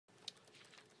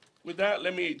With that,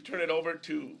 let me turn it over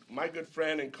to my good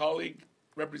friend and colleague,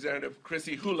 Representative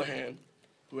Chrissy Houlahan,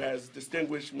 who has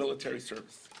distinguished military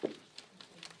service.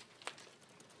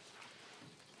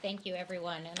 Thank you,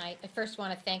 everyone. And I first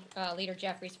want to thank Leader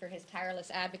Jeffries for his tireless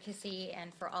advocacy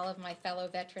and for all of my fellow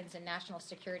veterans and national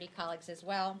security colleagues as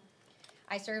well.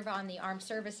 I serve on the Armed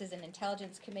Services and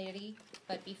Intelligence Committee,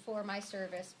 but before my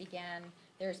service began,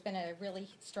 there's been a really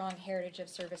strong heritage of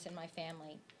service in my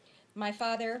family. My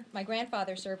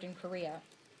grandfather served in Korea.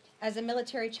 As a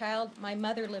military child, my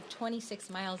mother lived 26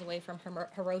 miles away from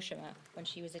Hiroshima when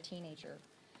she was a teenager.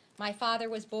 My father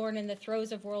was born in the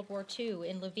throes of World War II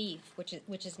in Lviv,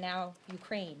 which is now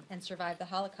Ukraine, and survived the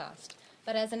Holocaust.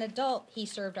 But as an adult, he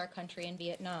served our country in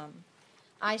Vietnam.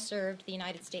 I served in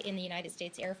the United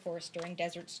States Air Force during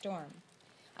Desert Storm.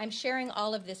 I'm sharing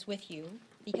all of this with you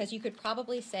because you could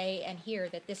probably say and hear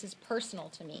that this is personal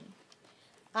to me.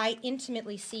 I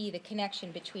intimately see the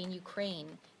connection between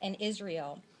Ukraine and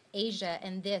Israel, Asia,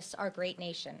 and this, our great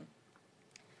nation.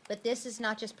 But this is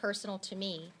not just personal to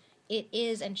me. It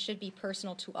is and should be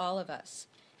personal to all of us.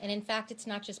 And in fact, it's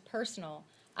not just personal.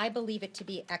 I believe it to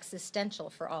be existential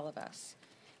for all of us.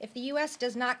 If the U.S.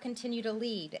 does not continue to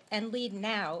lead, and lead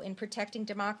now in protecting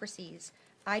democracies,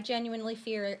 I genuinely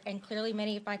fear, and clearly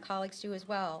many of my colleagues do as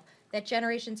well, that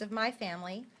generations of my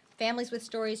family, families with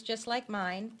stories just like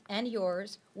mine and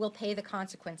yours, will pay the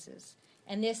consequences.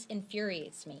 And this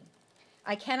infuriates me.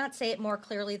 I cannot say it more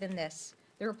clearly than this.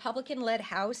 The Republican-led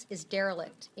House is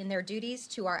derelict in their duties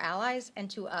to our allies and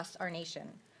to us, our nation.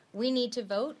 We need to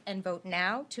vote, and vote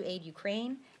now, to aid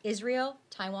Ukraine, Israel,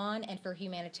 Taiwan, and for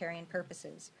humanitarian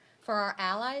purposes. For our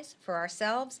allies, for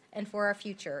ourselves, and for our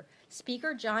future,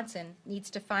 Speaker Johnson needs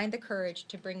to find the courage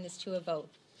to bring this to a vote.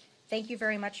 Thank you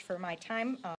very much for my time.